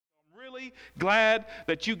really glad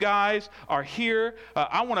that you guys are here.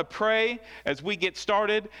 I want to pray as we get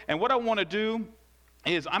started. And what I want to do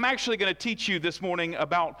is I'm actually going to teach you this morning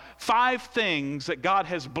about 5 things that God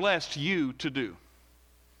has blessed you to do.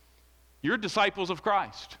 You're disciples of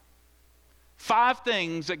Christ. 5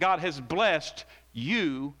 things that God has blessed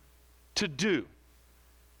you to do.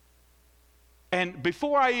 And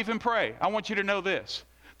before I even pray, I want you to know this.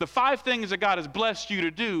 The 5 things that God has blessed you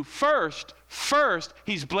to do, first,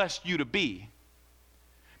 He's blessed you to be.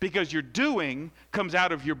 Because your doing comes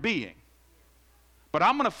out of your being. But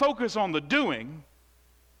I'm going to focus on the doing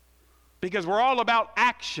because we're all about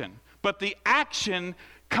action. But the action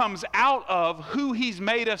comes out of who He's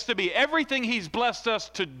made us to be. Everything He's blessed us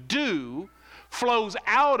to do flows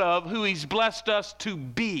out of who He's blessed us to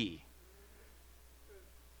be.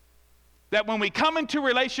 That when we come into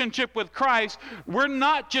relationship with Christ, we're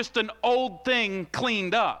not just an old thing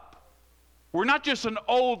cleaned up. We're not just an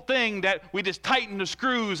old thing that we just tightened the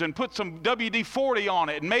screws and put some WD-40 on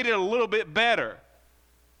it and made it a little bit better.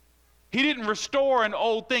 He didn't restore an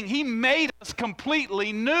old thing. He made us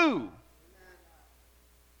completely new.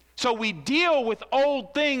 So we deal with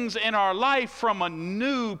old things in our life from a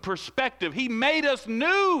new perspective. He made us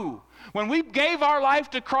new. When we gave our life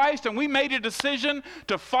to Christ and we made a decision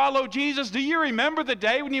to follow Jesus, do you remember the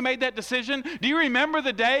day when you made that decision? Do you remember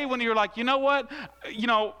the day when you're like, you know what?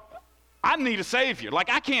 I need a Savior.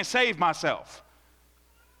 Like, I can't save myself.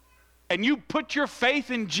 And you put your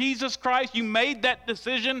faith in Jesus Christ. You made that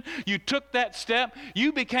decision. You took that step.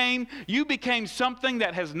 You became something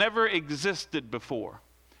that has never existed before.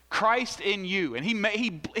 Christ in you. And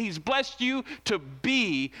He's blessed you to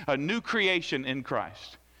be a new creation in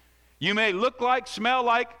Christ. You may look like, smell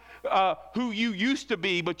like who you used to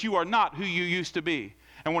be, but you are not who you used to be.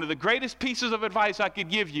 And one of the greatest pieces of advice I could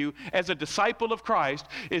give you as a disciple of Christ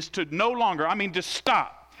is to no longer,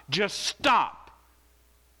 just stop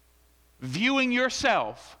viewing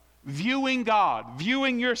yourself, viewing God,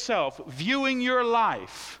 viewing yourself, viewing your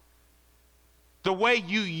life the way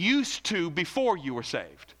you used to before you were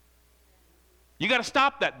saved. You got to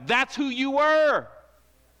stop that. That's who you were.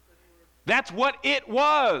 That's what it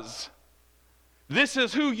was. This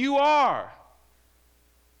is who you are.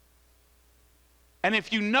 And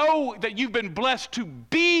if you know that you've been blessed to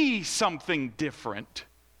be something different,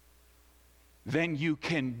 then you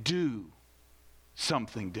can do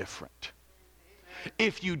something different.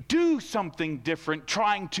 If you do something different,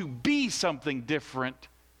 trying to be something different,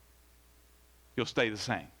 you'll stay the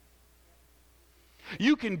same.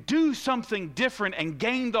 You can do something different and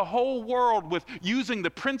gain the whole world with using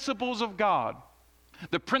the principles of God,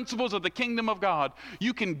 the principles of the kingdom of God.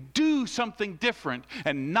 You can do something different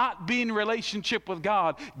and not be in relationship with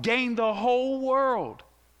God, gain the whole world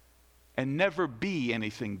and never be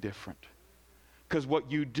anything different. Because what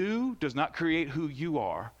you do does not create who you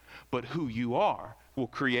are, but who you are will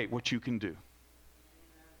create what you can do.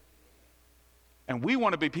 And we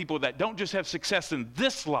want to be people that don't just have success in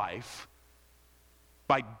this life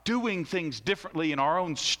by doing things differently in our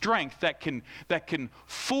own strength that can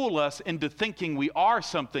fool us into thinking we are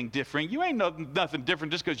something different. You ain't nothing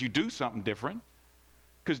different just because you do something different.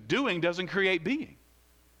 Because doing doesn't create being.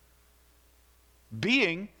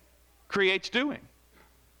 Being creates doing.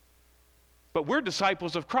 But we're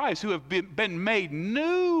disciples of Christ who have been made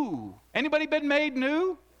new. Anybody been made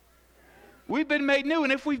new? We've been made new.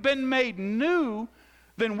 And if we've been made new,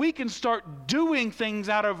 then we can start doing things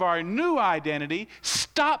out of our new identity,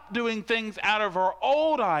 stop doing things out of our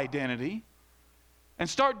old identity, and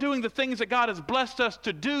start doing the things that God has blessed us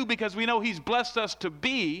to do because we know He's blessed us to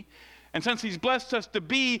be. And since He's blessed us to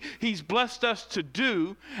be, He's blessed us to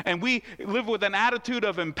do. And we live with an attitude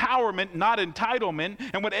of empowerment, not entitlement.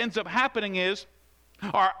 And what ends up happening is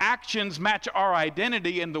our actions match our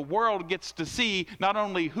identity, and the world gets to see not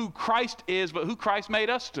only who Christ is, but who Christ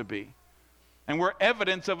made us to be. And we're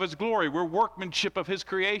evidence of His glory. We're workmanship of His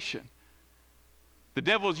creation. The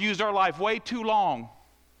devil's used our life way too long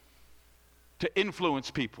to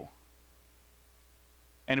influence people.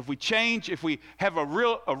 And if we change, if we have a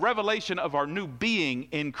revelation of our new being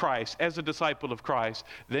in Christ as a disciple of Christ,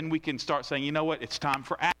 then we can start saying, you know what, it's time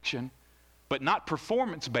for action, but not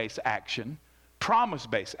performance-based action,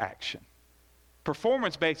 promise-based action.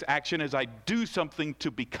 Performance-based action is I do something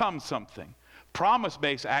to become something.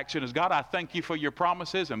 Promise-based action is, God, I thank you for your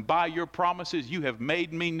promises, and by your promises you have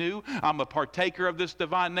made me new. I'm a partaker of this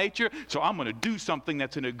divine nature, so I'm going to do something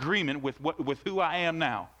that's in agreement with who I am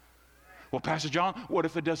now. Well, Pastor John, what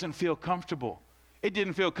if it doesn't feel comfortable? It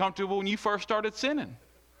didn't feel comfortable when you first started sinning.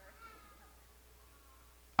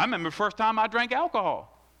 I remember the first time I drank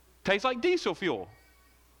alcohol. Tastes like diesel fuel.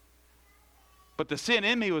 But the sin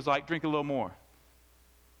in me was like, drink a little more.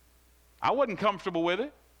 I wasn't comfortable with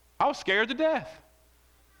it. I was scared to death.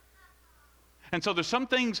 And so there's some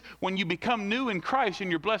things when you become new in Christ and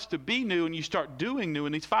you're blessed to be new and you start doing new.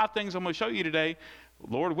 And these 5 things I'm going to show you today,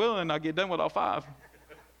 Lord willing, I'll get done with all 5.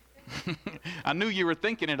 I knew you were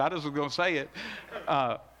thinking it. I just was going to say it.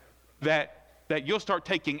 That you'll start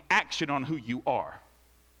taking action on who you are.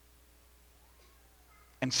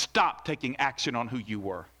 And stop taking action on who you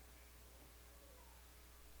were.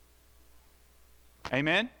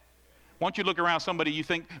 Amen? Why don't you look around somebody you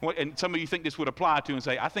think, and somebody you think this would apply to and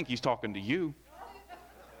say, I think he's talking to you.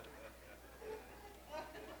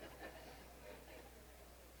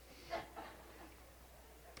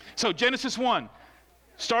 So Genesis 1,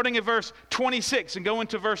 starting at verse 26 and going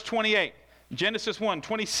to verse 28. Genesis 1,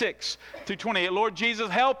 26 through 28. Lord Jesus,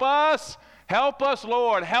 help us. Help us,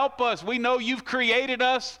 Lord. Help us. We know you've created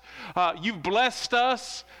us. You've blessed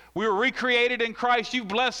us. We were recreated in Christ. You've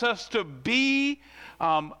blessed us to be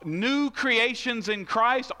new creations in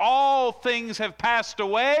Christ. All things have passed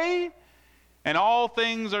away, and all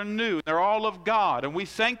things are new. They're all of God, and we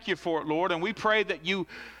thank you for it, Lord, and we pray that you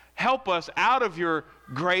help us out of your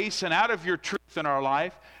grace and out of your truth in our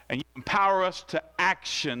life, and you empower us to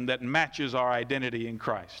action that matches our identity in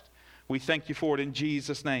Christ. We thank you for it in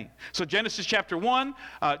Jesus' name. So Genesis chapter 1,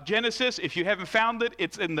 Genesis, if you haven't found it,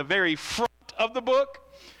 it's in the very front of the book.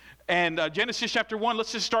 And Genesis chapter 1,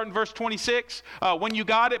 let's just start in verse 26. When you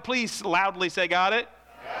got it, please loudly say, got it.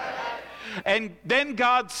 Got it. And then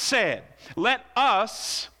God said, let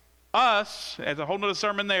us, as a whole nother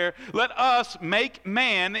sermon there, let us make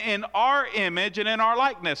man in our image and in our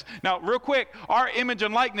likeness. Now, real quick, our image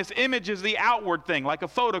and likeness, image is the outward thing, like a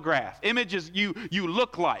photograph. Image is you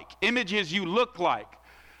look like. Image is you look like.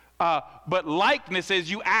 But likeness is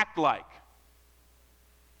you act like.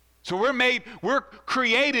 So we're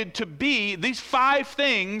created to be these 5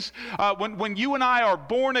 things. When you and I are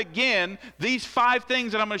born again, these 5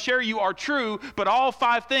 things that I'm going to share you are true, but all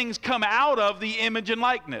 5 things come out of the image and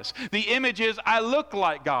likeness. The image is I look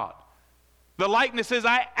like God. The likeness is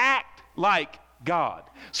I act like God.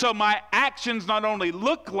 So my actions not only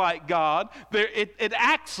look like God, it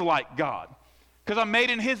acts like God, because I'm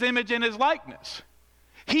made in his image and his likeness.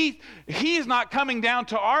 He's not coming down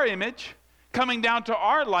to our image, coming down to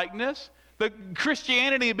our likeness. The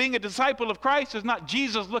Christianity of being a disciple of Christ is not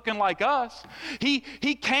Jesus looking like us. He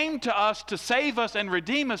came to us to save us and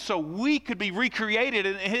redeem us so we could be recreated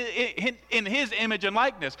in his image and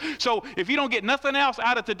likeness. So if you don't get nothing else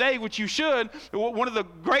out of today, which you should, one of the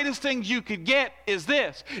greatest things you could get is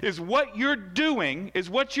this, is what you're doing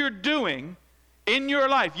in your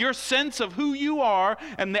life, your sense of who you are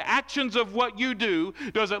and the actions of what you do,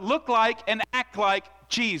 does it look like and act like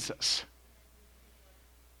Jesus?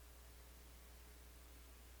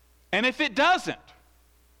 And if it doesn't,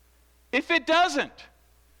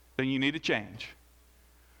 then you need to change.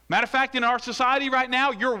 Matter of fact, in our society right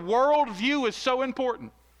now, your worldview is so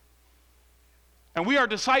important. And we are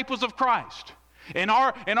disciples of Christ. In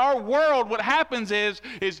our world, what happens is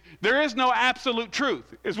there is no absolute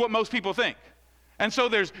truth, is what most people think. And so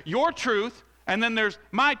there's your truth, and then there's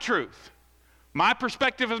my truth. My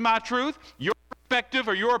perspective is my truth. Your perspective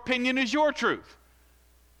or your opinion is your truth.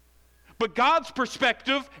 But God's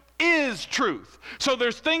perspective is truth. So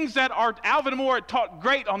there's things that are, Alvin Moore taught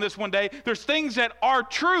great on this one day, there's things that are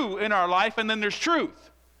true in our life, and then there's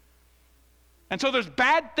truth. And so there's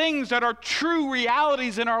bad things that are true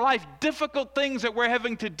realities in our life, difficult things that we're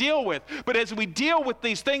having to deal with. But as we deal with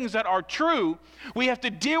these things that are true, we have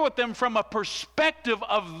to deal with them from a perspective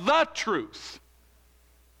of the truth.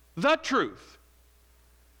 The truth.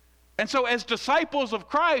 And so as disciples of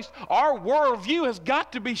Christ, our worldview has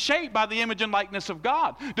got to be shaped by the image and likeness of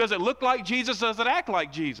God. Does it look like Jesus? Does it act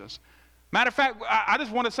like Jesus? Matter of fact, I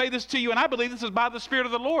just want to say this to you, and I believe this is by the Spirit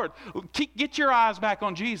of the Lord. Get your eyes back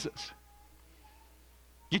on Jesus.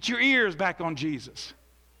 Get your ears back on Jesus.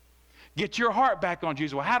 Get your heart back on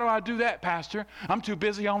Jesus. Well, how do I do that, Pastor? I'm too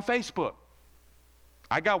busy on Facebook.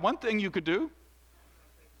 I got one thing you could do.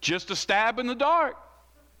 Just a stab in the dark.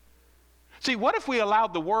 See, what if we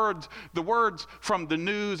allowed the words from the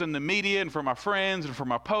news and the media and from our friends and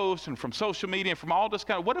from our posts and from social media and from all this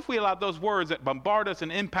what if we allowed those words that bombard us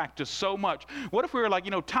and impact us so much? What if we were like,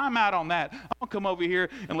 time out on that. I'm going to come over here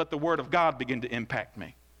and let the Word of God begin to impact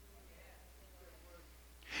me.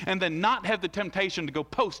 And then not have the temptation to go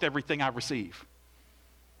post everything I receive.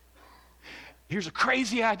 Here's a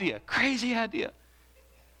crazy idea.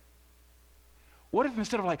 What if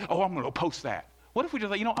instead of like, I'm going to post that, what if we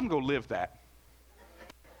just like, I'm going to go live that.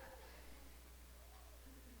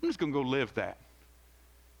 I'm just going to go live that.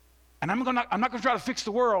 And I'm not going to try to fix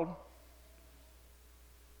the world.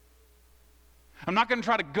 I'm not going to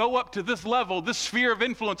try to go up to this level, this sphere of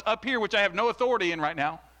influence up here, which I have no authority in right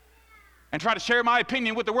now, and try to share my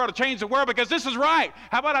opinion with the world to change the world because this is right.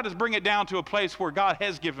 How about I just bring it down to a place where God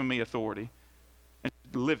has given me authority and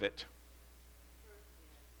live it?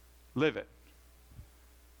 Live it.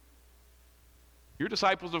 You're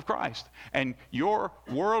disciples of Christ, and your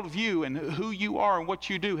worldview and who you are and what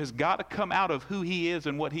you do has got to come out of who he is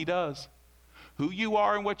and what he does. Who you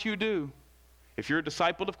are and what you do. If you're a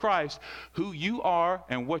disciple of Christ, who you are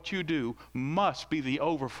and what you do must be the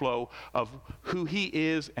overflow of who he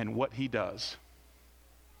is and what he does.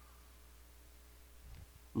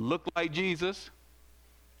 Look like Jesus,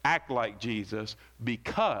 act like Jesus,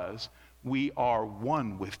 because we are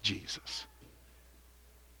one with Jesus.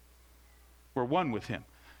 We're one with him.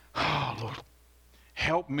 Oh, Lord,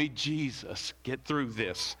 help me, Jesus, get through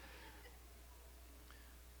this.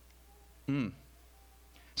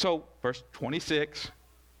 So, verse 26.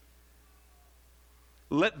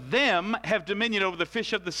 Let them have dominion over the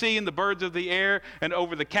fish of the sea and the birds of the air and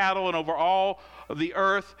over the cattle and over all of the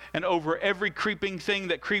earth and over every creeping thing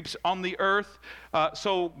that creeps on the earth.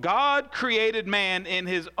 So God created man in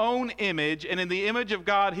his own image, and in the image of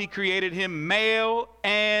God he created him, male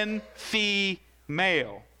and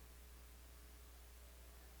female.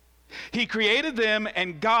 He created them,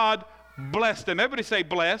 and God blessed them. Everybody say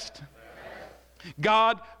blessed.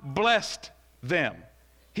 God blessed them.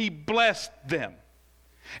 He blessed them.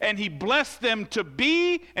 And he blessed them to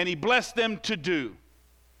be, and he blessed them to do.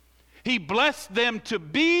 He blessed them to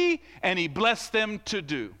be, and he blessed them to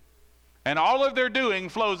do. And all of their doing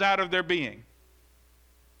flows out of their being.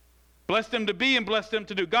 Bless them to be and bless them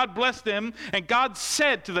to do. God blessed them, and God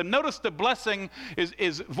said to them, notice the blessing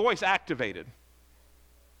is voice activated.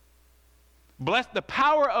 Bless the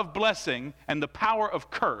power of blessing and the power of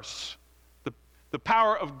curse, the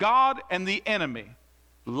power of God and the enemy,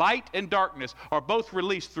 light and darkness, are both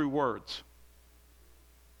released through words.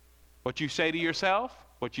 What you say to yourself,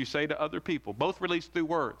 what you say to other people, both released through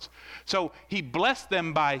words. So he blessed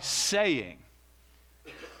them by saying.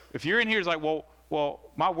 If you're in here, it's like,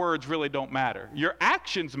 well, my words really don't matter. Your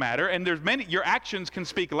actions matter, and your actions can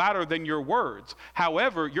speak louder than your words.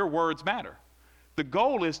 However, your words matter. The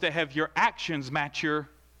goal is to have your actions match your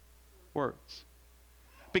words.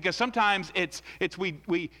 Because sometimes it's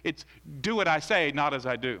do what I say, not as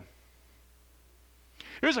I do.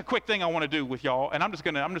 Here's a quick thing I want to do with y'all, and I'm just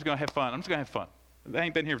gonna have fun. I'm just gonna have fun. I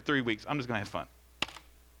ain't been here for 3 weeks. I'm just gonna have fun.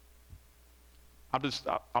 I'm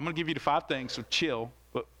gonna give you the 5 things, so chill,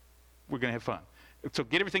 but we're gonna have fun. So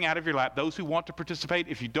get everything out of your lap. Those who want to participate,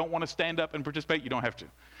 if you don't want to stand up and participate, you don't have to.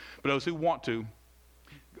 But those who want to,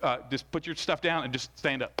 just put your stuff down and just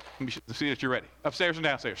stand up. Let me see that you're ready. Upstairs and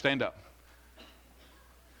downstairs, stand up.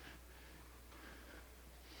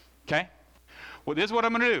 Okay? Well, this is what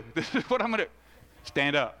I'm going to do. This is what I'm going to do.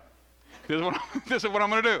 Stand up. This is what I'm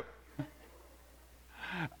going to do.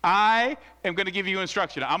 I am going to give you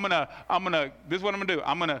instruction. This is what I'm going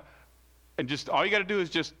to do. And just all you got to do is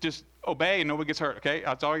just obey and nobody gets hurt, okay?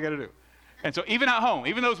 That's all you got to do. And so even at home,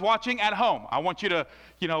 even those watching at home, I want you to,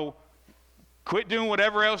 quit doing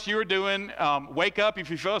whatever else you were doing. Wake up if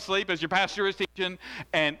you fell asleep as your pastor is teaching,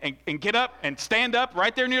 and get up and stand up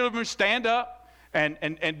right there in your living room. Stand up.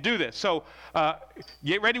 And do this. So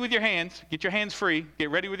get ready with your hands. Get your hands free.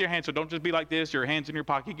 Get ready with your hands. So don't just be like this, your hands in your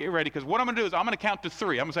pocket. Get ready, because what I'm going to do is I'm going to count to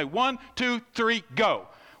 3. I'm going to say 1, 2, 3, go.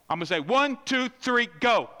 I'm going to say 1, 2, 3,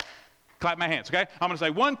 go. Clap my hands, okay? I'm going to say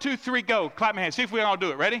 1, 2, 3, go. Clap my hands. See if we can all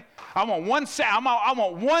do it. Ready? I want one sound. I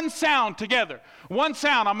want one sound together. One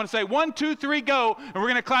sound. I'm going to say 1, 2, 3, go, and we're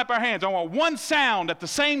going to clap our hands. I want one sound at the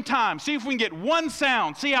same time. See if we can get one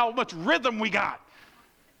sound. See how much rhythm we got.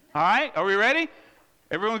 All right? Are we ready?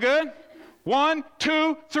 Everyone good? 1,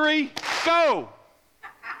 2, 3, go.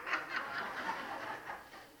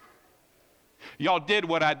 Y'all did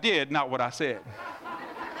what I did, not what I said.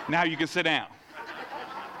 Now you can sit down.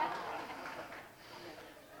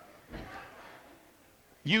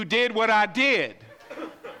 You did what I did,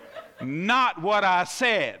 not what I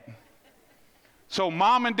said. So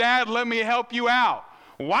mom and dad, let me help you out.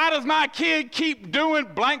 Why does my kid keep doing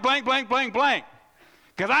blank, blank, blank, blank, blank?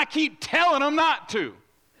 Because I keep telling them not to.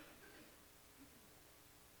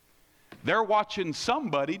 They're watching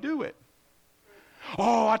somebody do it.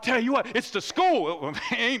 Oh, I tell you what, it's the school. It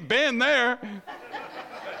ain't been there.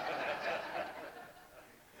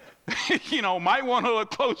 Might want to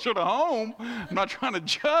look closer to home. I'm not trying to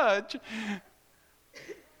judge.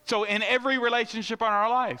 So in every relationship in our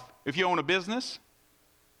life, if you own a business,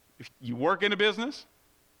 if you work in a business,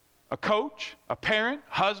 a coach, a parent,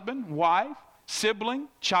 husband, wife, sibling,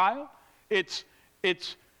 child, it's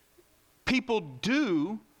people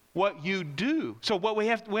do what you do. So what we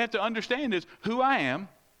have to understand is who I am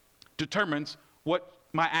determines what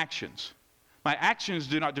my actions. My actions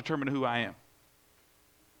do not determine who I am.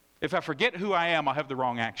 If I forget who I am, I'll have the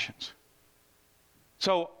wrong actions.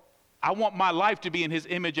 So I want my life to be in his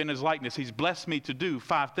image and his likeness. He's blessed me to do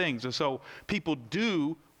 5 things. And so people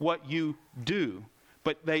do what you do.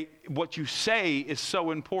 But what you say is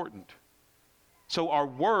so important. So our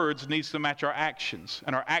words needs to match our actions.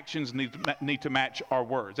 And our actions need to match our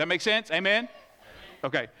words. That make sense? Amen?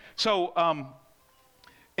 Okay. So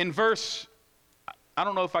in verse, I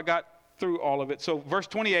don't know if I got through all of it. So verse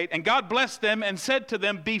 28, and God blessed them and said to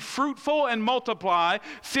them, be fruitful and multiply,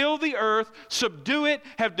 fill the earth, subdue it,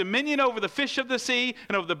 have dominion over the fish of the sea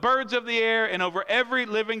and over the birds of the air and over every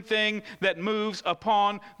living thing that moves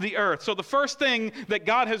upon the earth. So the first thing that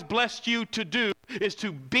God has blessed you to do is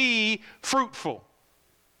to be fruitful.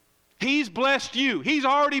 He's blessed you. He's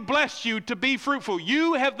already blessed you to be fruitful.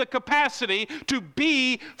 You have the capacity to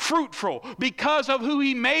be fruitful because of who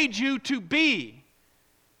he made you to be.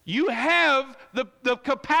 You have the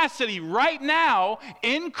capacity right now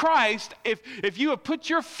in Christ. If you have put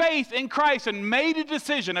your faith in Christ and made a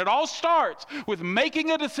decision, it all starts with making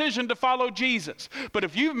a decision to follow Jesus. But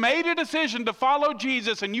if you've made a decision to follow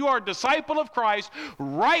Jesus and you are a disciple of Christ,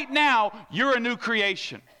 right now you're a new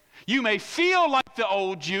creation. You may feel like the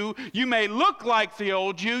old you. You may look like the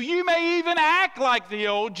old you. You may even act like the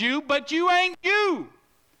old you, but you ain't you.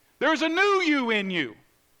 There's a new you in you.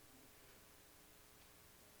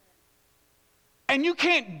 And you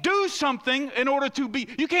can't do something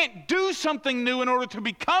you can't do something new in order to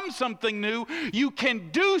become something new. You can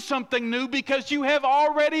do something new because you have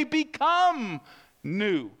already become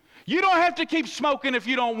new. You don't have to keep smoking if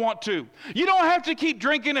you don't want to. You don't have to keep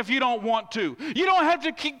drinking if you don't want to. You don't have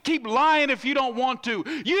to keep lying if you don't want to.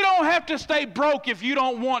 You don't have to stay broke if you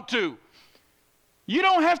don't want to. You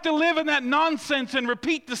don't have to live in that nonsense and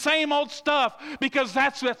repeat the same old stuff because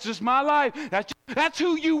that's just my life. That's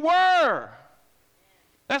who you were.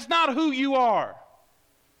 That's not who you are.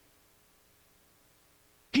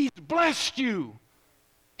 He's blessed you.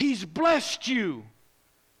 He's blessed you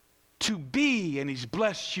to be, and he's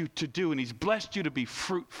blessed you to do, and he's blessed you to be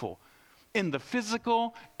fruitful in the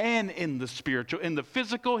physical and in the spiritual. In the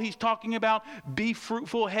physical, he's talking about be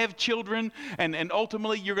fruitful, have children, and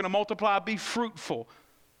ultimately you're going to multiply, be fruitful.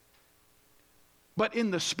 But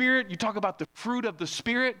in the spirit, you talk about the fruit of the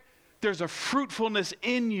Spirit, there's a fruitfulness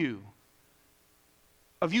in you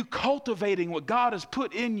of you cultivating what God has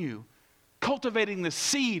put in you, cultivating the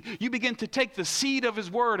seed. You begin to take the seed of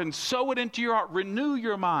his word and sow it into your heart. Renew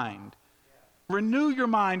your mind. Renew your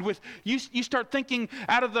mind with, you start thinking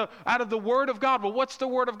out of the Word of God. Well, what's the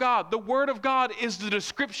Word of God? The Word of God is the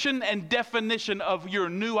description and definition of your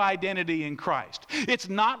new identity in Christ. It's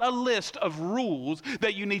not a list of rules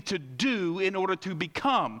that you need to do in order to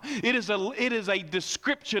become. It is a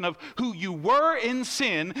description of who you were in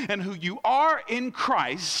sin and who you are in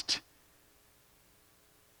Christ.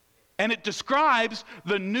 And it describes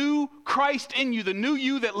the new Christ in you, the new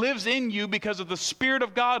you that lives in you because of the Spirit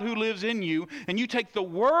of God who lives in you. And you take the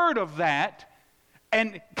word of that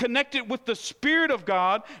and connect it with the Spirit of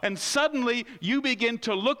God, and suddenly you begin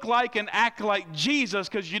to look like and act like Jesus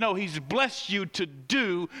because you know he's blessed you to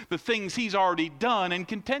do the things he's already done and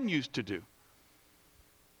continues to do.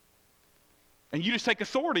 And you just take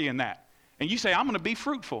authority in that. And you say, I'm going to be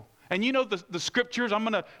fruitful. And you know the scriptures, I'm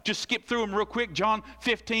going to just skip through them real quick. John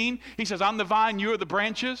 15, he says, I'm the vine, you are the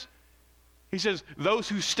branches. He says, those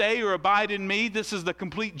who stay or abide in me. This is the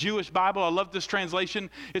complete Jewish Bible. I love this translation.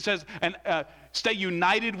 It says, and stay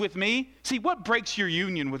united with me. See, what breaks your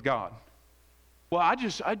union with God? Well, I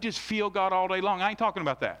just feel God all day long. I ain't talking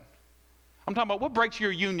about that. I'm talking about what breaks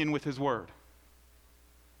your union with his word.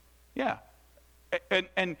 Yeah.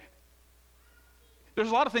 And there's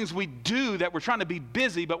a lot of things we do that we're trying to be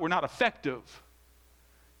busy, but we're not effective.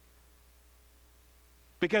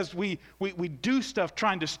 Because we do stuff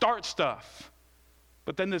trying to start stuff.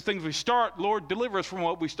 But then there's things we start, Lord, deliver us from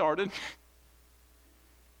what we started.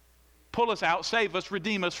 Pull us out, save us,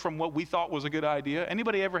 redeem us from what we thought was a good idea.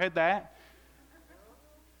 Anybody ever had that?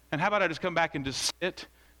 And how about I just come back and just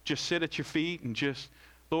sit at your feet and just,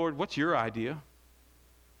 Lord, what's your idea?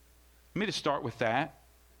 Let me just start with that.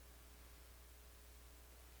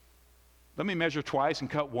 Let me measure twice and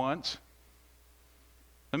cut once.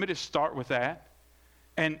 Let me just start with that.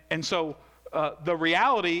 And so the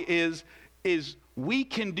reality is you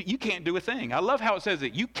can't do a thing. I love how it says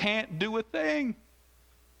it. You can't do a thing.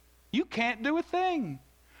 You can't do a thing.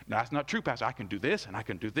 No, that's not true, Pastor. I can do this and I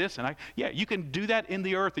can do this yeah, you can do that in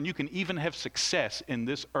the earth and you can even have success in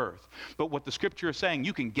this earth. But what the scripture is saying,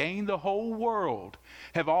 you can gain the whole world,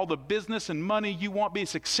 have all the business and money you want, be as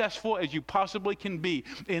successful as you possibly can be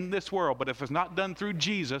in this world. But if it's not done through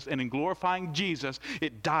Jesus and in glorifying Jesus,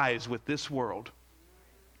 it dies with this world.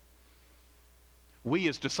 We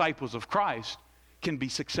as disciples of Christ can be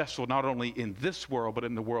successful not only in this world, but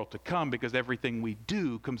in the world to come, because everything we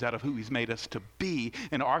do comes out of who he's made us to be.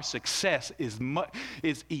 And our success is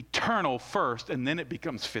eternal first, and then it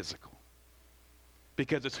becomes physical.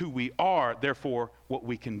 Because it's who we are, therefore what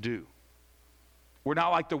we can do. We're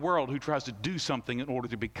not like the world who tries to do something in order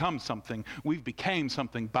to become something. We've became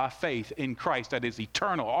something by faith in Christ that is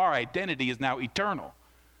eternal. Our identity is now eternal.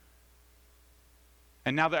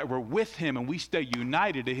 And now that we're with him and we stay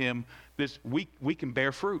united to him, we can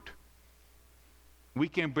bear fruit. We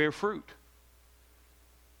can bear fruit.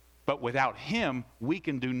 But without him, we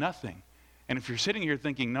can do nothing. And if you're sitting here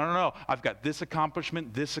thinking, no, I've got this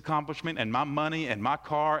accomplishment, and my money, and my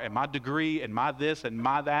car, and my degree, and my this, and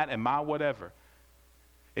my that, and my whatever.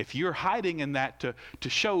 If you're hiding in that to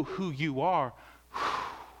show who you are,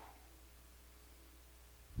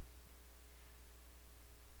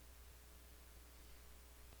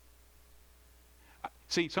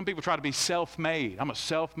 see, some people try to be self-made. I'm a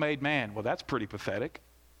self-made man. Well, that's pretty pathetic.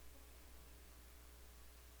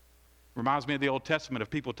 Reminds me of the Old Testament of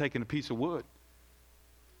people taking a piece of wood,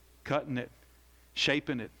 cutting it,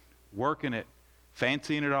 shaping it, working it,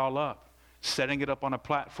 fancying it all up, setting it up on a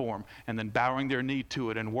platform, and then bowing their knee to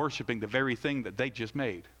it and worshiping the very thing that they just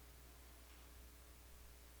made,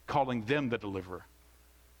 calling them the deliverer.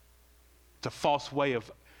 It's a false way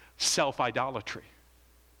of self-idolatry.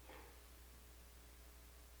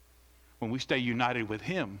 When we stay united with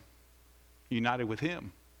him,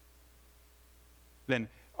 then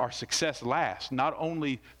our success lasts, not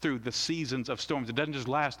only through the seasons of storms. It doesn't just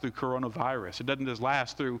last through coronavirus. It doesn't just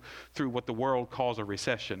last through what the world calls a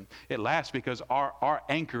recession. It lasts because our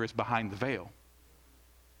anchor is behind the veil.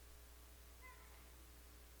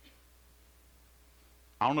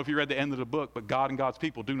 I don't know if you read the end of the book, but God and God's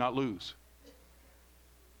people do not lose.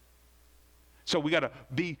 So we got to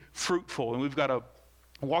be fruitful, and we've got to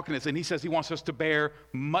walk in this. And he says he wants us to bear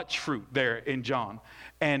much fruit there in John.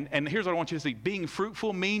 And here's what I want you to see. Being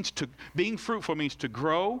fruitful means to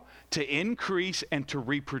grow, to increase, and to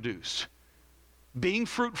reproduce. Being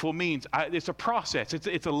fruitful means it's a process.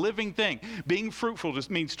 It's a living thing. Being fruitful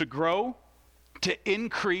just means to grow, to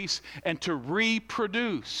increase, and to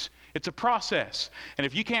reproduce. It's a process. And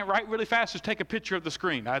if you can't write really fast, just take a picture of the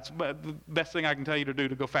screen. That's the best thing I can tell you to do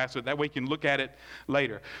to go faster. That way you can look at it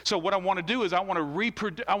later. So what I want to do is I want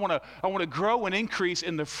to grow and increase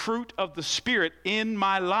in the fruit of the Spirit in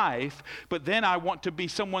my life, but then I want to be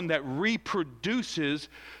someone that reproduces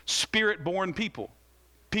Spirit-born people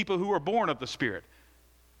who are born of the Spirit.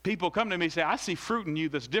 People come to me and say, I see fruit in you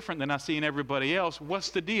that's different than I see in everybody else. What's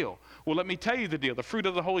the deal? Well, let me tell you the deal. The fruit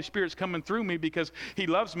of the Holy Spirit's coming through me because he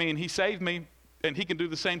loves me and he saved me, and he can do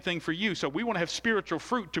the same thing for you. So we want to have spiritual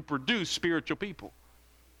fruit to produce spiritual people.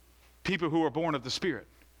 People who are born of the Spirit.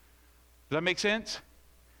 Does that make sense?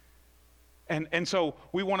 And so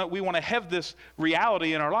we want to have this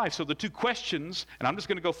reality in our life. So the two questions, and I'm just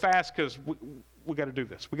going to go fast because we got to do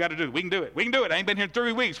this. We got to do it. We can do it. We can do it. I ain't been here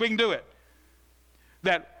 3 weeks. We can do it.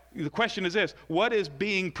 That the question is this: what is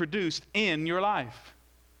being produced in your life?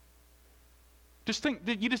 Just think,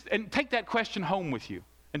 and take that question home with you,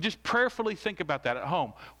 and just prayerfully think about that at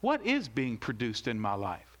home. What is being produced in my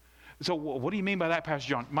life? So, what do you mean by that, Pastor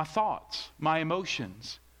John? My thoughts, my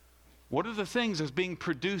emotions. What are the things that's being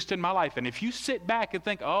produced in my life? And if you sit back and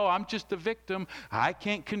think, oh, I'm just a victim, I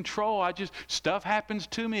can't control, stuff happens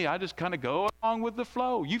to me, I just kind of go along with the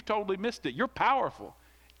flow. You've totally missed it. You're powerful.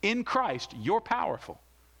 In Christ, you're powerful.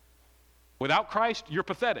 Without Christ, you're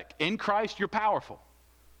pathetic. In Christ, you're powerful.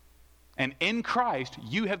 And in Christ,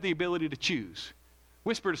 you have the ability to choose.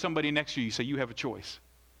 Whisper to somebody next to you, say, you have a choice.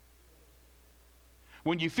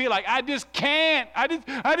 When you feel like, I just can't.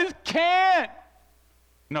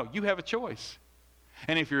 No, you have a choice.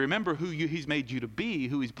 And if you remember who he's made you to be,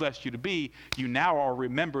 who he's blessed you to be, you now are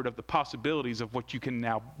remembered of the possibilities of what you can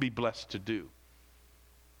now be blessed to do.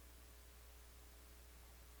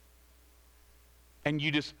 And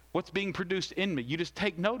what's being produced in me? You just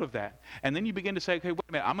take note of that. And then you begin to say, okay, wait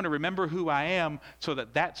a minute, I'm going to remember who I am so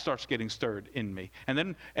that starts getting stirred in me.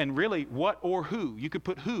 And really, what or who? You could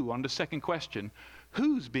put who on the second question.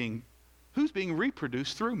 Who's being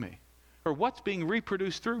reproduced through me? Or what's being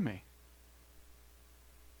reproduced through me?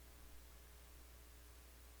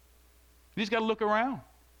 You just got to look around.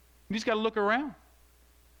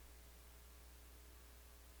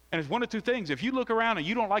 And it's one of two things. If you look around and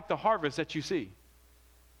you don't like the harvest that you see,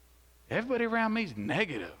 everybody around me is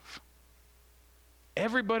negative.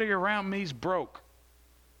 Everybody around me is broke.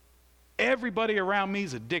 Everybody around me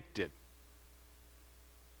is addicted.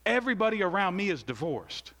 Everybody around me is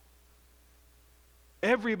divorced.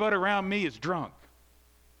 Everybody around me is drunk.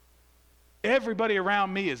 Everybody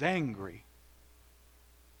around me is angry.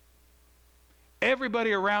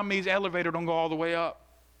 Everybody around me's elevator don't go all the way up.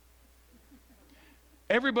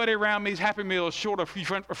 Everybody around me's Happy Meal is short of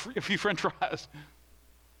a few French fries.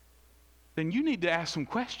 Then you need to ask some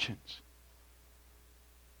questions.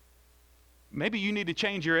 Maybe you need to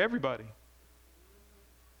change your everybody.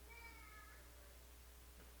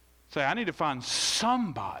 Say, I need to find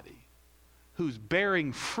somebody who's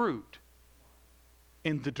bearing fruit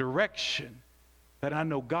in the direction that I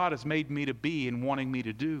know God has made me to be and wanting me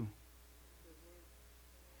to do.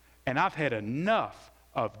 And I've had enough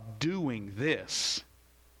of doing this.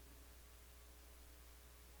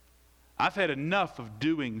 I've had enough of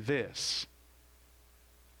doing this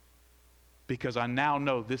because I now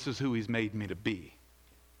know this is who He's made me to be.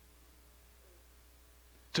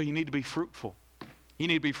 So you need to be fruitful. You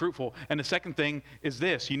need to be fruitful. And the second thing is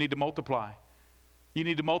this: you need to multiply. You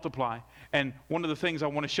need to multiply. And one of the things I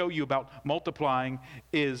want to show you about multiplying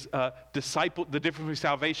is the difference between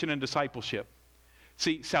salvation and discipleship.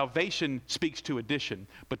 See, salvation speaks to addition,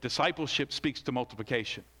 but discipleship speaks to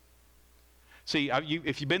multiplication. See,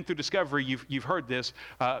 if you've been through Discovery, you've heard this.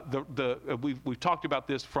 We've talked about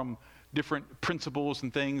this from different principles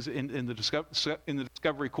and things in the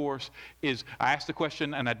Discovery course. I asked the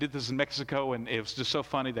question, and I did this in Mexico, and it was just so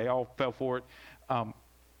funny. They all fell for it.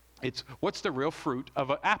 It's, what's the real fruit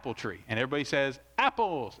of an apple tree? And everybody says,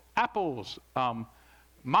 apples.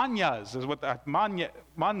 Manzas is what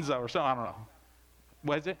manza or something, I don't know.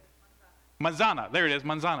 What is it? Manzana. There it is,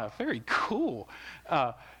 manzana. Very cool.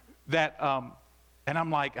 And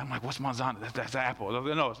I'm like, what's manzana? That's an apple.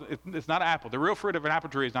 No, it's not an apple. The real fruit of an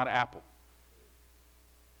apple tree is not an apple.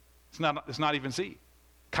 It's not even seed.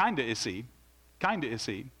 Kinda is seed,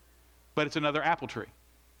 but it's another apple tree.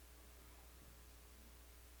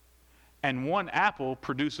 And one apple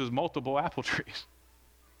produces multiple apple trees.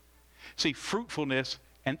 See, fruitfulness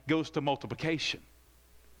goes to multiplication.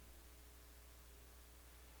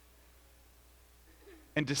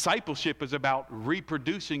 And discipleship is about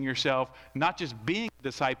reproducing yourself, not just being a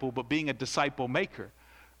disciple, but being a disciple maker,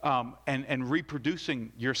 and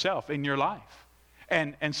reproducing yourself in your life.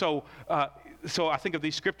 And so I think of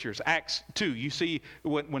these scriptures. Acts 2, you see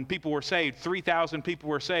when people were saved, 3,000 people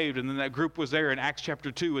were saved, and then that group was there in Acts chapter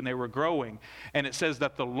 2, and they were growing. And it says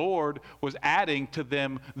that the Lord was adding to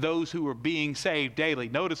them those who were being saved daily.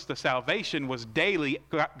 Notice the salvation was daily,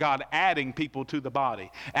 God adding people to the body,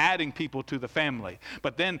 adding people to the family.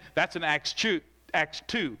 But then that's in Acts 2.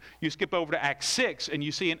 You skip over to Acts 6, and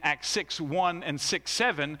you see in Acts 6:1 and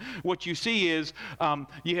 6:7, what you see is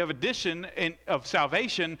you have addition of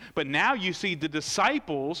salvation, but now you see the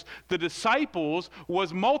disciples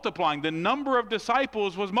was multiplying. The number of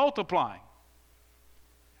disciples was multiplying.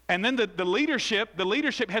 And then the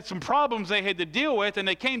leadership had some problems they had to deal with, and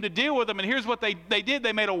they came to deal with them, and here's what they did.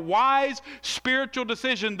 They made a wise spiritual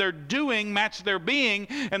decision. Their doing matched their being,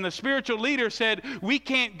 and the spiritual leader said, we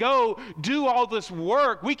can't go do all this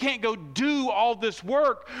work. We can't go do all this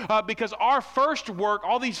work because our first work,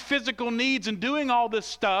 all these physical needs and doing all this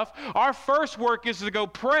stuff, our first work is to go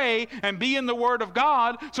pray and be in the Word of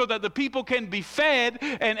God so that the people can be fed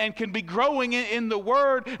and can be growing in the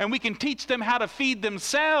Word, and we can teach them how to feed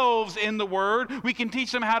themselves in the Word. We can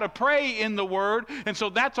teach them how to pray in the Word. And so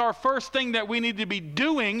that's our first thing that we need to be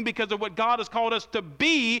doing because of what God has called us to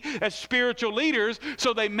be as spiritual leaders.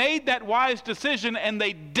 So they made that wise decision and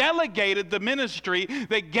they delegated the ministry.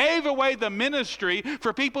 They gave away the ministry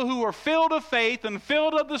for people who were filled of faith and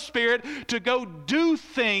filled of the Spirit to go do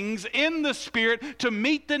things in the Spirit to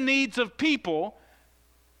meet the needs of people.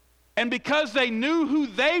 And because they knew who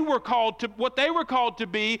they were called to, what they were called to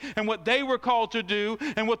be, and what they were called to do,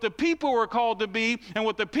 and what the people were called to be, and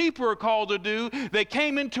what the people were called to do, they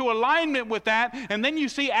came into alignment with that. And then you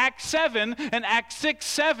see Acts 7, and Acts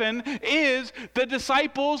 6:7 is the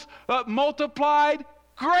disciples multiplied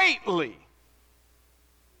greatly.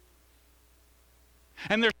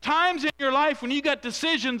 And there's times in your life when you got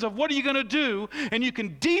decisions of what are you going to do, and you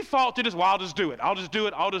can default to just, well, I'll just do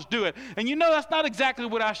it. And you know that's not exactly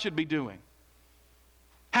what I should be doing.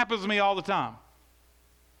 Happens to me all the time.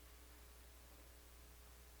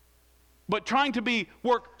 But trying to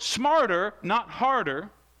work smarter, not harder,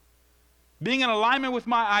 Being in alignment with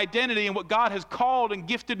my identity and what God has called and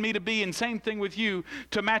gifted me to be, and same thing with you,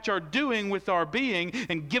 to match our doing with our being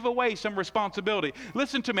and give away some responsibility.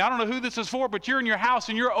 Listen to me, I don't know who this is for, but you're in your house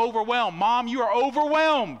and you're overwhelmed. Mom, you are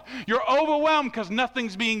overwhelmed. You're overwhelmed because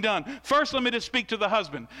nothing's being done. First, let me just speak to the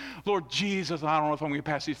husband. Lord Jesus, I don't know if I'm going to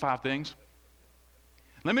get past these 5 things.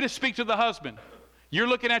 Let me just speak to the husband. You're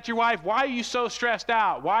looking at your wife, why are you so stressed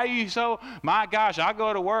out? Why are you so, my gosh, I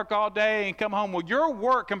go to work all day and come home. Well, your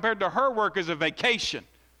work compared to her work is a vacation.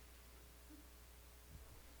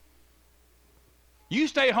 You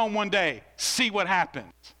stay home one day, see what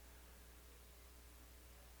happens.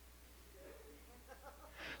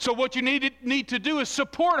 So what you need to do is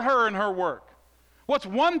support her in her work. What's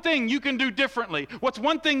one thing you can do differently? What's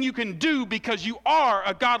one thing you can do because you are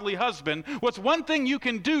a godly husband? What's one thing you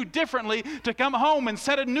can do differently to come home and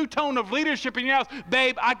set a new tone of leadership in your house?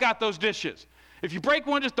 Babe, I got those dishes. If you break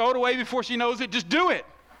one, just throw it away before she knows it. Just do it.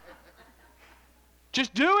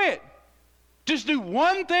 Just do it. Just do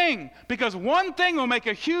one thing, because one thing will make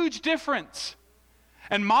a huge difference.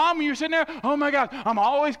 And mom, you're sitting there, oh my God, I'm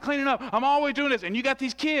always cleaning up. I'm always doing this. And you got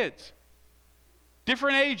these kids,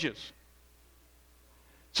 different ages.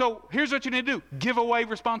 So here's what you need to do. Give away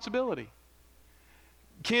responsibility.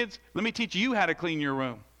 Kids, let me teach you how to clean your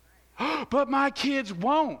room. But my kids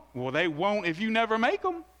won't. Well, they won't if you never make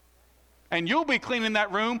them. And you'll be cleaning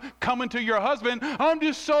that room, coming to your husband, I'm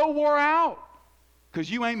just so wore out, because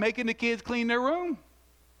you ain't making the kids clean their room.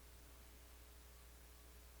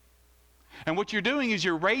 And what you're doing is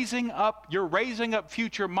you're raising up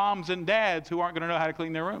future moms and dads who aren't going to know how to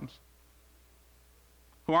clean their rooms,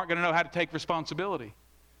 who aren't going to know how to take responsibility.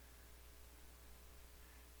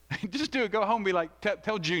 Just do it. Go home and be like,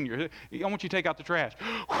 tell Junior, I want you to take out the trash.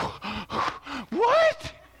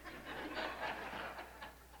 What?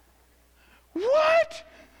 What?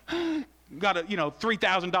 Got a,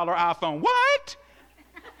 $3,000 iPhone. What?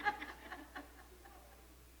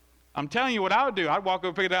 I'm telling you what I would do. I'd walk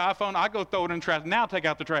over, pick up the iPhone, I'd go throw it in the trash. Now take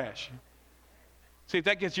out the trash. See if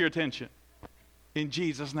that gets your attention. In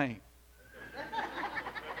Jesus' name.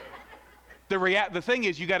 The thing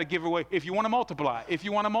is, you got to give away. If you want to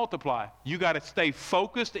multiply, you got to stay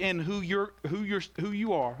focused in who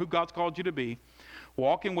you are, who God's called you to be.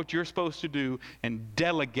 Walk in what you're supposed to do and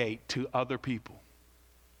delegate to other people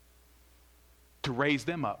to raise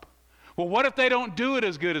them up. Well, what if they don't do it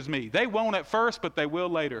as good as me? They won't at first, but they will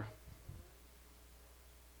later.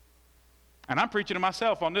 And I'm preaching to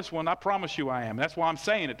myself on this one. I promise you I am. That's why I'm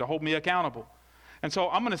saying it, to hold me accountable. And so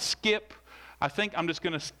I'm going to skip. I think I'm just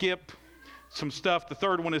going to skip some stuff. The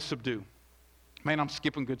third one is subdue. Man, I'm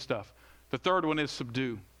skipping good stuff. The third one is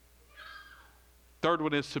subdue.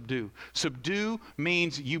 Subdue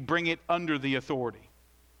means you bring it under the authority.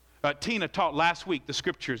 Tina taught last week the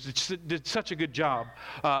scriptures. It did such a good job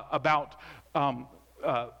about,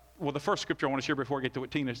 the first scripture I want to share before I get to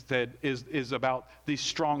what Tina said is about these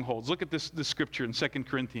strongholds. Look at this scripture in 2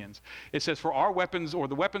 Corinthians. It says, for our weapons, or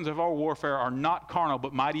the weapons of our warfare, are not carnal,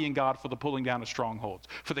 but mighty in God for the pulling down of strongholds,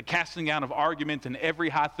 for the casting down of argument and every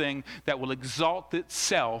high thing that will exalt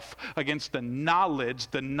itself against the knowledge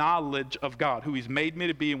of God, who he's made me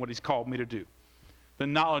to be and what he's called me to do. The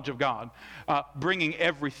knowledge of God, bringing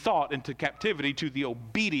every thought into captivity to the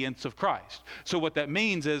obedience of Christ. So what that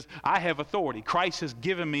means is I have authority. Christ has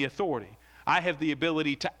given me authority. I have the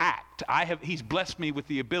ability to act. He's blessed me with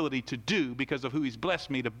the ability to do because of who he's blessed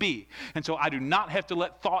me to be. And so I do not have to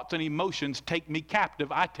let thoughts and emotions take me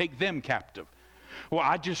captive. I take them captive. Well,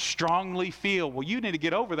 I just strongly feel, well, you need to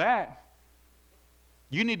get over that.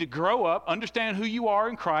 You need to grow up, understand who you are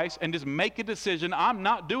in Christ, and just make a decision. I'm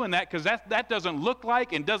not doing that because that doesn't look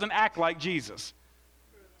like and doesn't act like Jesus.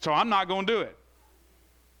 So I'm not going to do it.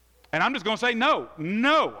 And I'm just going to say, no,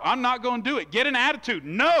 I'm not going to do it. Get an attitude.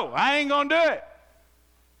 No, I ain't going to do it.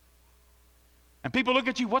 And people look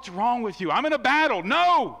at you, what's wrong with you? I'm in a battle.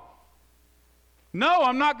 No,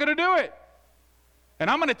 I'm not going to do it. And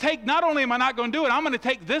I'm going to take, not only am I not going to do it, I'm going to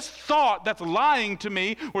take this thought that's lying to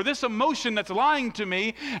me, or this emotion that's lying to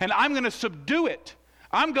me, and I'm going to subdue it.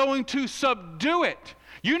 I'm going to subdue it.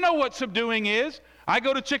 You know what subduing is. I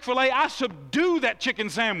go to Chick-fil-A, I subdue that chicken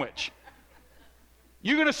sandwich.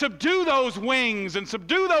 You're going to subdue those wings and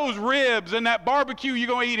subdue those ribs and that barbecue you're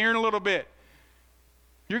going to eat here in a little bit.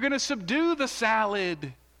 You're going to subdue the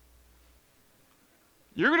salad.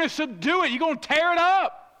 You're going to subdue it. You're going to tear it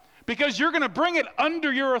up. Because you're going to bring it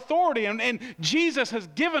under your authority. And Jesus has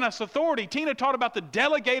given us authority. Tina taught about the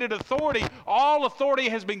delegated authority. All authority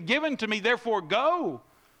has been given to me, therefore go.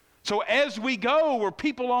 So as we go, we're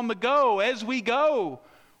people on the go. As we go,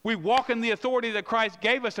 we walk in the authority that Christ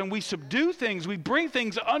gave us, and we subdue things. We bring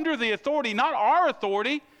things under the authority, not our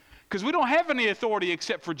authority. because we don't have any authority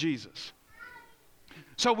except for Jesus.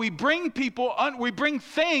 So we bring people, we bring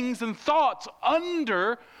things and thoughts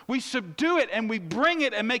under, we subdue it and we bring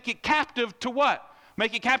it and make it captive to what?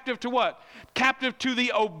 Make it captive to what? Captive to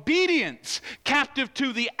the obedience, captive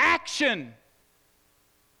to the action.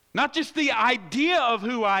 Not just the idea of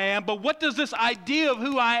who I am, but what does this idea of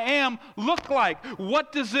who I am look like?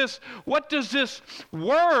 What does this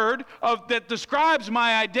word that describes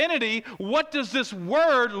my identity, what does this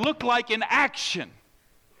word look like in action?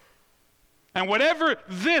 And whatever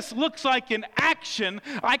this looks like in action,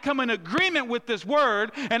 I come in agreement with this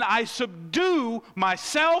word and I subdue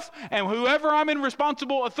myself and whoever I'm in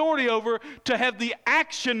responsible authority over to have the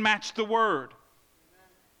action match the word.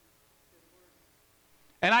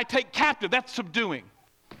 And I take captive. That's subduing.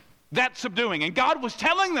 That's subduing. And God was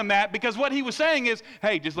telling them that because what he was saying is,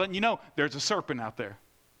 hey, just letting you know, there's a serpent out there.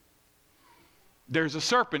 There's a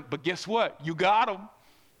serpent, but guess what? You got him.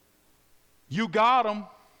 You got him.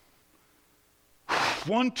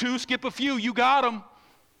 1, 2, skip a few, you got him.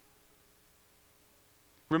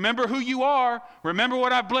 Remember who you are. Remember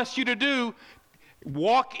what I've blessed you to do.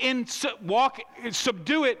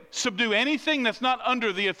 Subdue it. Subdue anything that's not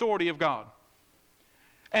under the authority of God.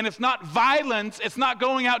 And it's not violence. It's not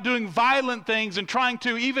going out doing violent things and trying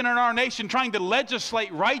to, even in our nation, trying to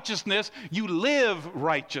legislate righteousness. You live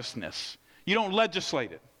righteousness. You don't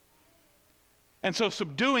legislate it. And so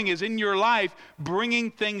subduing is in your life bringing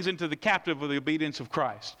things into the captive of the obedience of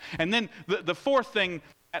Christ. And then the fourth thing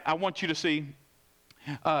that I want you to see,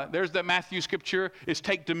 there's that Matthew scripture, is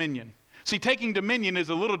take dominion. See, taking dominion is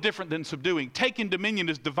a little different than subduing. Taking dominion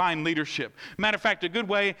is divine leadership. Matter of fact, a good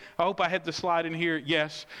way, I hope I had the slide in here,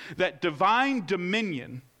 yes, that divine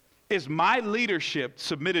dominion is my leadership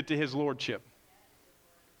submitted to his lordship.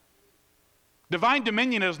 Divine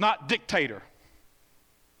dominion is not dictator.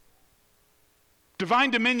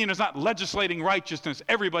 Divine dominion is not legislating righteousness.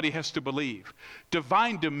 Everybody has to believe.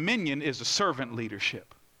 Divine dominion is a servant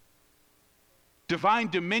leadership. Divine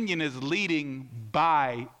dominion is leading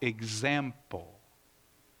by example.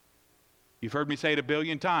 You've heard me say it a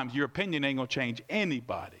billion times. Your opinion ain't going to change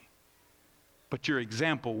anybody, but your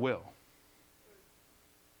example will.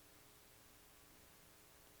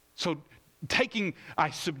 So I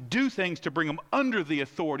subdue things to bring them under the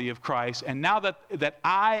authority of Christ. And now that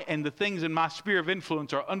I and the things in my sphere of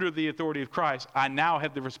influence are under the authority of Christ, I now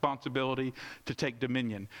have the responsibility to take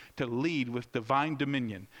dominion, to lead with divine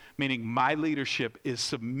dominion, meaning my leadership is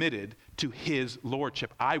submitted to his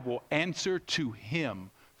lordship. I will answer to him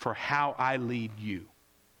for how I lead you.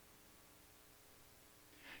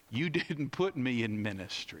 You didn't put me in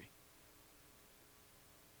ministry.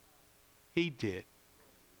 He did.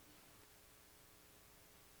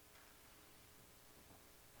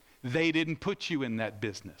 They didn't put you in that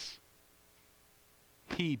business.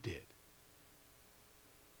 He did.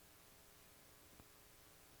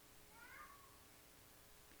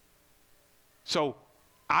 So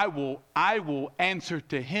I will answer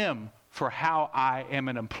to him for how I am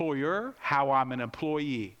an employer, how I'm an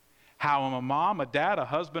employee, how I'm a mom, a dad, a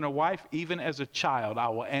husband, a wife, even as a child. I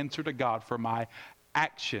will answer to God for my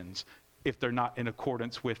actions if they're not in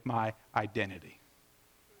accordance with my identity.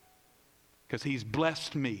 Because he's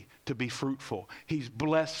blessed me to be fruitful. He's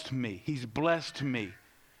blessed me. He's blessed me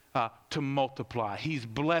to multiply. He's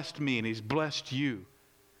blessed me and he's blessed you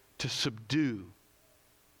to subdue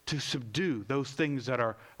those things that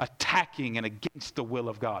are attacking and against the will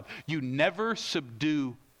of God. You never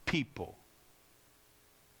subdue people.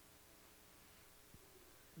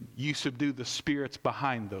 You subdue the spirits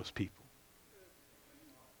behind those people.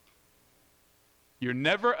 You're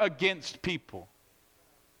never against people.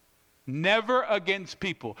 Never against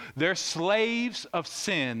people. They're slaves of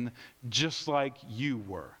sin just like you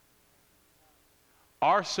were.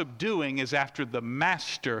 Our subduing is after the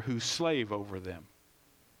master who's slave over them,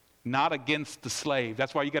 not against the slave.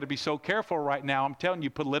 That's why you got to be so careful right now. I'm telling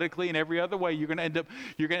you, politically and every other way, you're going to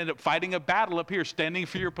end up fighting a battle up here, standing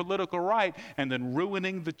for your political right, and then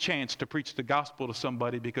ruining the chance to preach the gospel to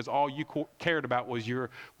somebody because all you cared about was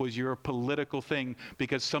your political thing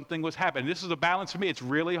because something was happening. This is a balance for me. It's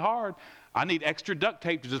really hard. I need extra duct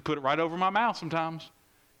tape to just put it right over my mouth sometimes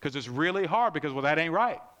because it's really hard because, well, that ain't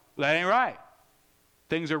right. That ain't right.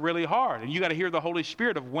 Things are really hard, and you got to hear the Holy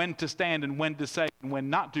Spirit of when to stand and when to say and when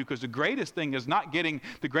not to, because the greatest thing is not getting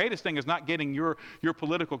your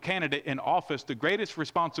political candidate in office. The greatest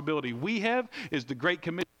responsibility we have is the Great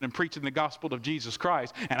Commission and preaching the gospel of Jesus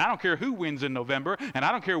Christ. And I don't care who wins in November, and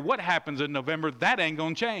I don't care what happens in November, that ain't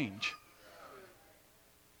going to change.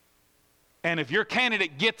 And if your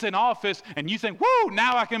candidate gets in office and you think, whoo,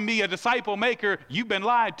 now I can be a disciple maker, you've been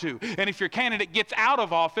lied to. And if your candidate gets out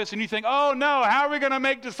of office and you think, oh no, how are we going to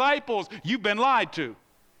make disciples? You've been lied to.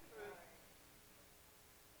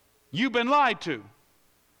 You've been lied to.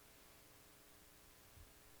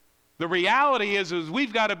 The reality is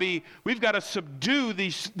we've got to subdue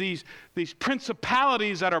these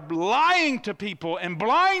principalities that are lying to people and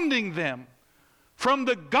blinding them from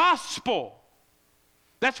the gospel.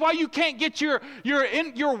 That's why you can't get your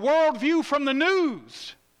worldview from the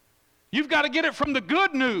news. You've got to get it from the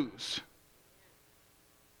good news.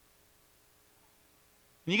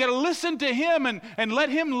 You got to listen to him and let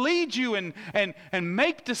him lead you and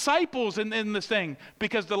make disciples in this thing.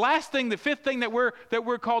 Because the last thing, the fifth thing that we're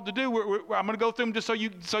called to do, I'm going to go through them just so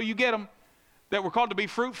you get them. That we're called to be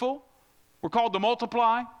fruitful. We're called to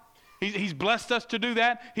multiply. He's blessed us to do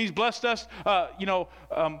that. He's blessed us,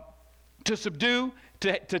 to subdue,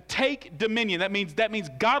 to take dominion. That means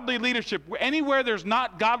godly leadership. Anywhere there's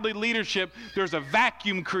not godly leadership, there's a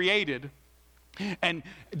vacuum created, and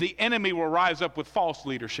the enemy will rise up with false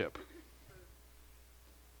leadership.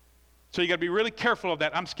 So you got to be really careful of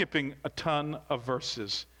that. I'm skipping a ton of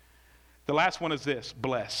verses. The last one is this: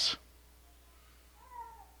 bless.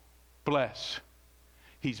 Bless.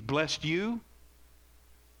 He's blessed you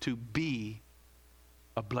to be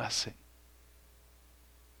a blessing.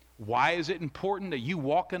 Why is it important that you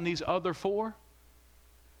walk in these other four?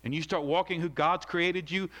 And you start walking who God's created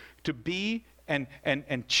you to be and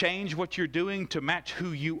change what you're doing to match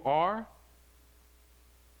who you are?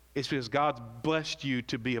 It's because God's blessed you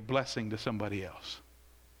to be a blessing to somebody else.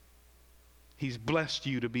 He's blessed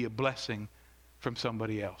you to be a blessing from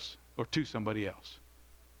somebody else or to somebody else.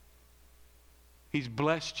 He's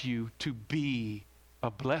blessed you to be a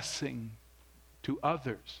blessing to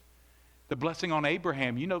others. The blessing on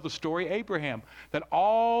Abraham, you know the story, Abraham, that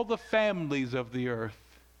all the families of the earth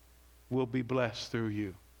will be blessed through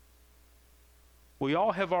you. We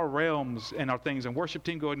all have our realms and our things, and worship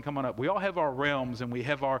team, go ahead and come on up. We all have our realms and we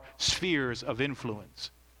have our spheres of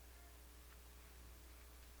influence.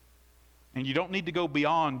 And you don't need to go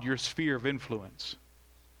beyond your sphere of influence.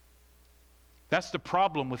 That's the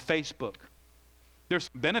problem with Facebook. There's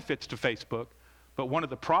benefits to Facebook, but one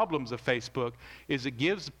of the problems of Facebook is it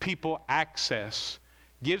gives people access,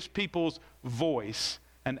 gives people's voice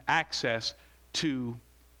and access to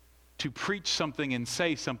preach something and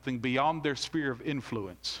say something beyond their sphere of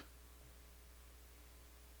influence.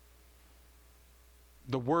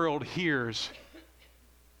 The world hears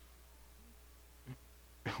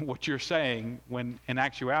what you're saying when in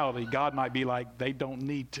actuality God might be like, they don't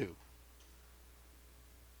need to.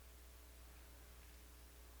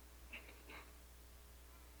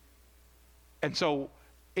 And so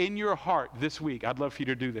in your heart this week, I'd love for you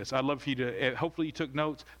to do this. I'd love for you to, hopefully you took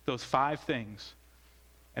notes, those 5 things.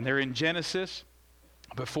 And they're in Genesis,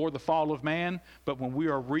 before the fall of man. But when we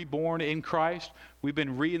are reborn in Christ, we've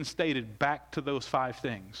been reinstated back to those 5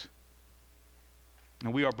 things.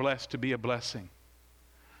 And we are blessed to be a blessing.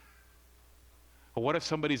 Well, what if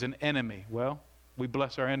somebody's an enemy? Well, we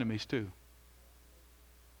bless our enemies too.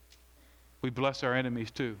 We bless our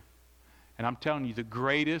enemies too. And I'm telling you, the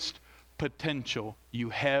greatest potential you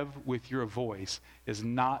have with your voice is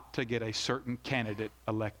not to get a certain candidate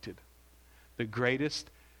elected. The greatest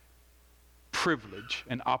privilege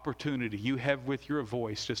and opportunity you have with your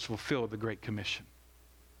voice is to fulfill the Great Commission.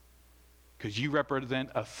 Because you represent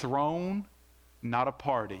a throne, not a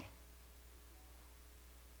party.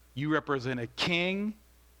 You represent a king,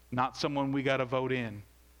 not someone we got to vote in.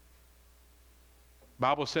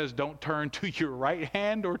 Bible says don't turn to your right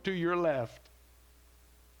hand or to your left,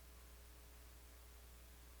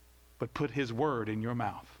 but put his word in your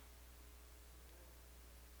mouth.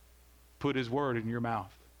 Put his word in your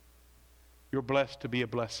mouth. You're blessed to be a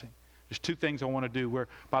blessing. There's 2 things I want to do.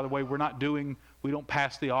 By the way, we don't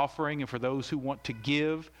pass the offering. And for those who want to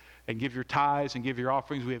give and give your tithes and give your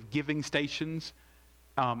offerings, we have giving stations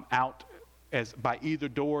out as by either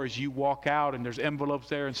door as you walk out, and there's envelopes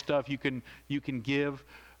there and stuff you can give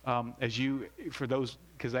for those,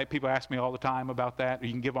 because people ask me all the time about that.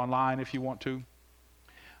 You can give online if you want to.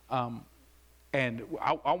 And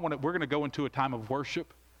we're going to go into a time of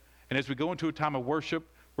worship. And as we go into a time of worship,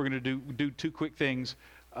 we're going to do 2 quick things.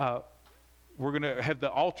 We're going to have the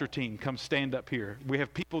altar team come stand up here. We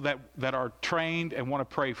have people that are trained and want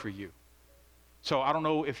to pray for you. So I don't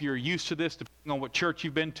know if you're used to this, depending on what church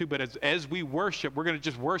you've been to, but as we worship, we're going to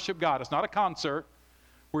just worship God. It's not a concert.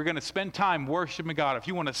 We're going to spend time worshiping God. If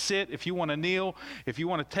you want to sit, if you want to kneel, if you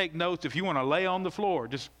want to take notes, if you want to lay on the floor,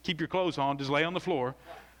 just keep your clothes on, just lay on the floor.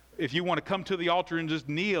 if you want to come to the altar and just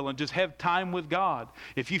kneel and just have time with God,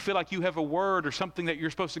 if you feel like you have a word or something that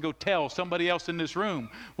you're supposed to go tell somebody else in this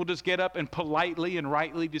room, we'll just get up and politely and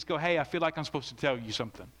rightly just go, hey, I feel like I'm supposed to tell you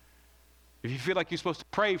something. If you feel like you're supposed to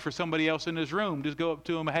pray for somebody else in this room, just go up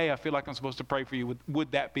to them, hey, I feel like I'm supposed to pray for you.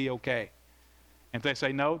 Would that be okay? And if they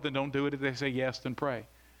say no, then don't do it. If they say yes, then pray.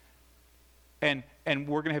 And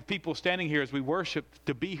we're going to have people standing here as we worship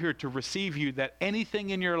to be here to receive you, that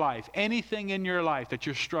anything in your life that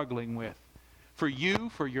you're struggling with, for you,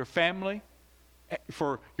 for your family,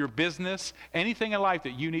 for your business, anything in life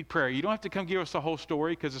that you need prayer. You don't have to come give us the whole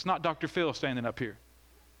story because it's not Dr. Phil standing up here.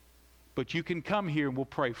 But you can come here and we'll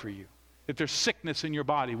pray for you. If there's sickness in your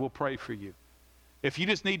body, we'll pray for you. If you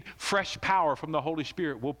just need fresh power from the Holy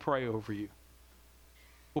Spirit, we'll pray over you.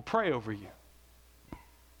 We'll pray over you.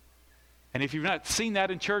 And if you've not seen that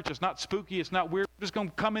in church, it's not spooky, it's not weird. We're just going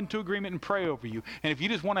to come into agreement and pray over you. And if you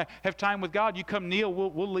just want to have time with God, you come kneel,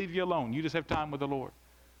 we'll leave you alone. You just have time with the Lord.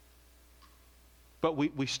 But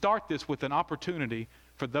we start this with an opportunity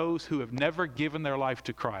for those who have never given their life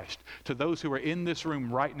to Christ, to those who are in this room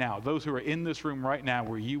right now,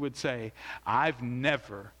 where you would say, I've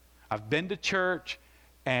been to church,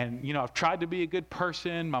 and, I've tried to be a good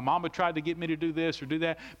person. My mama tried to get me to do this or do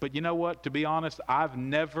that. But you know what? To be honest, I've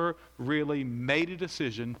never really made a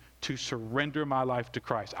decision to surrender my life to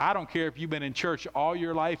Christ. I don't care if you've been in church all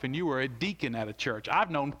your life and you were a deacon at a church.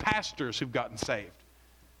 I've known pastors who've gotten saved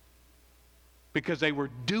because they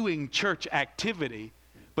were doing church activity,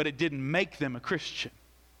 but it didn't make them a Christian.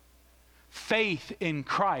 Faith in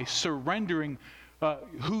Christ, surrendering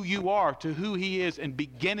who you are to who He is and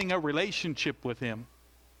beginning a relationship with Him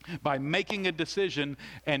by making a decision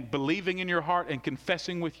and believing in your heart and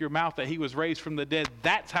confessing with your mouth that He was raised from the dead.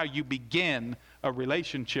 That's how you begin a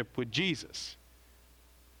relationship with Jesus.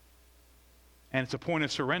 And it's a point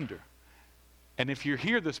of surrender. And if you're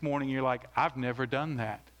here this morning, you're like, I've never done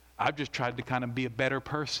that. I've just tried to kind of be a better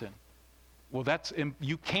person. Well,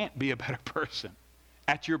 you can't be a better person.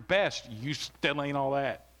 At your best, you still ain't all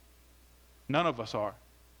that. None of us are.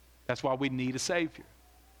 That's why we need a Savior.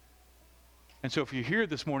 And so if you're here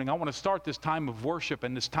this morning, I want to start this time of worship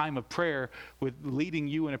and this time of prayer with leading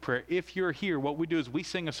you in a prayer. If you're here, what we do is we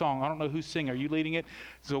sing a song. I don't know who's singing. Are you leading it?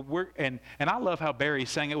 So and I love how Barry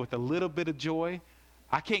sang it with a little bit of joy.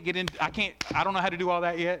 I don't know how to do all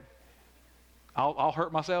that yet. I'll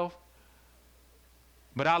hurt myself.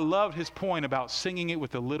 But I loved his point about singing it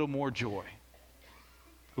with a little more joy.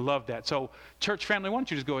 Love that. So church family, why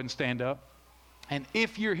don't you just go ahead and stand up? And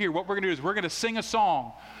if you're here, what we're going to do is we're going to sing a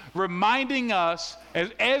song reminding us,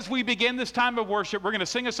 as we begin this time of worship, we're going to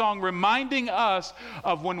sing a song reminding us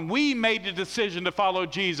of when we made the decision to follow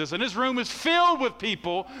Jesus. And this room is filled with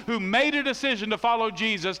people who made a decision to follow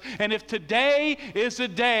Jesus. And if today is the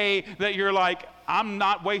day that you're like, I'm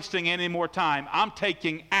not wasting any more time, I'm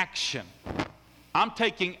taking action. I'm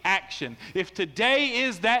taking action. If today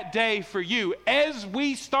is that day for you, as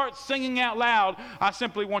we start singing out loud, I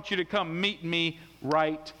simply want you to come meet me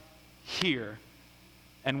right here,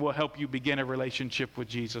 and we'll help you begin a relationship with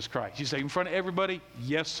Jesus Christ. You say, in front of everybody?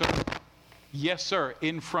 Yes, sir. Yes, sir,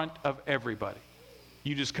 in front of everybody.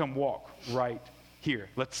 You just come walk right here.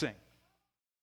 Let's sing.